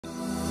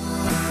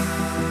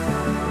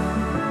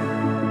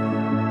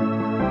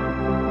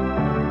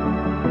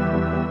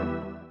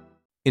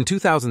In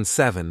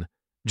 2007,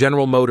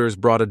 General Motors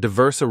brought a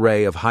diverse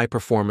array of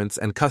high-performance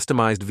and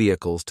customized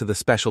vehicles to the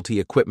Specialty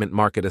Equipment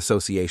Market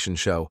Association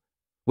show,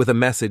 with a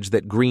message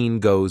that green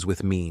goes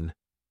with mean.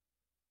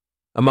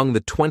 Among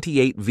the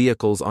 28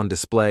 vehicles on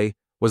display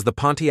was the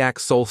Pontiac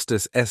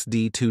Solstice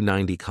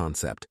SD-290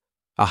 Concept,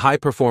 a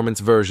high-performance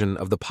version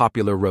of the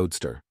popular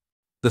Roadster.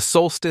 The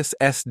Solstice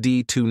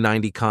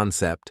SD-290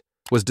 Concept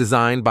was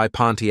designed by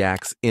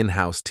Pontiac's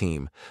in-house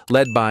team,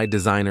 led by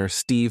designer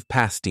Steve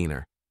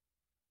Pastiner.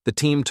 The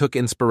team took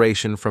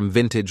inspiration from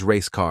vintage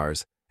race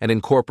cars and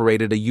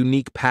incorporated a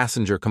unique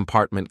passenger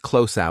compartment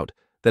closeout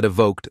that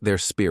evoked their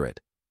spirit.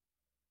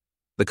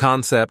 The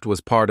concept was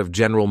part of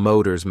General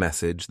Motors'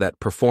 message that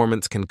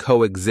performance can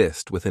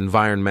coexist with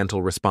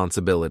environmental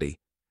responsibility,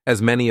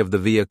 as many of the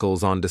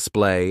vehicles on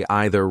display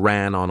either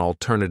ran on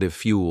alternative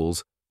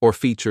fuels or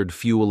featured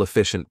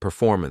fuel-efficient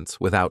performance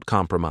without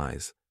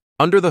compromise.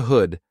 Under the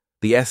hood,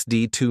 the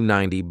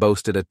SD-290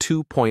 boasted a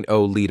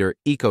 2.0-liter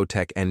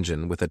Ecotec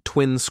engine with a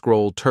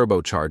twin-scroll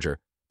turbocharger,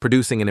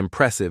 producing an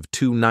impressive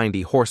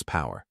 290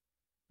 horsepower.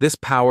 This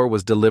power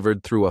was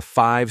delivered through a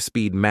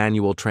 5-speed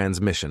manual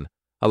transmission,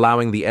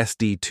 allowing the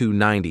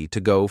SD-290 to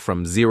go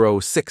from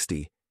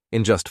 0-60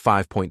 in just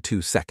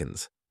 5.2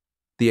 seconds.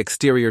 The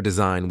exterior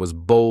design was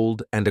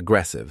bold and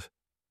aggressive,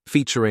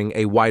 featuring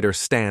a wider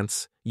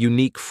stance,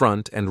 unique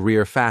front and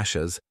rear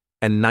fascias,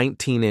 and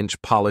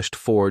 19-inch polished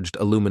forged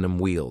aluminum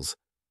wheels.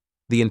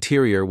 The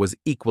interior was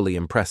equally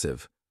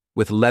impressive,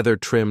 with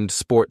leather-trimmed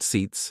sport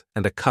seats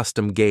and a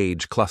custom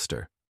gauge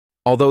cluster.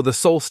 Although the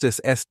Solstice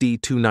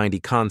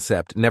SD-290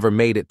 concept never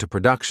made it to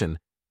production,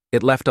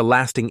 it left a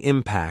lasting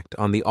impact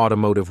on the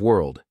automotive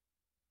world.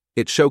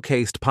 It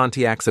showcased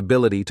Pontiac's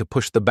ability to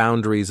push the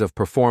boundaries of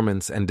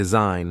performance and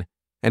design,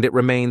 and it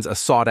remains a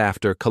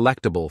sought-after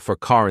collectible for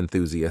car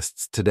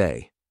enthusiasts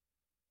today.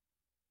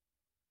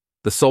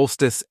 The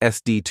Solstice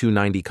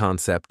SD-290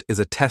 concept is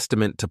a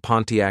testament to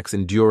Pontiac's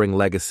enduring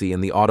legacy in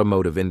the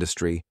automotive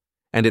industry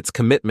and its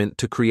commitment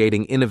to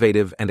creating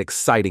innovative and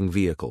exciting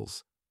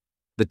vehicles.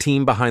 The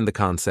team behind the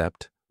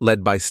concept,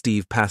 led by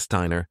Steve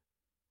Pastiner,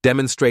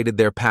 demonstrated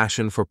their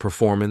passion for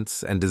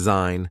performance and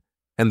design,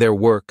 and their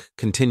work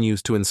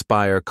continues to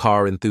inspire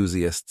car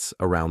enthusiasts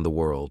around the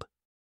world.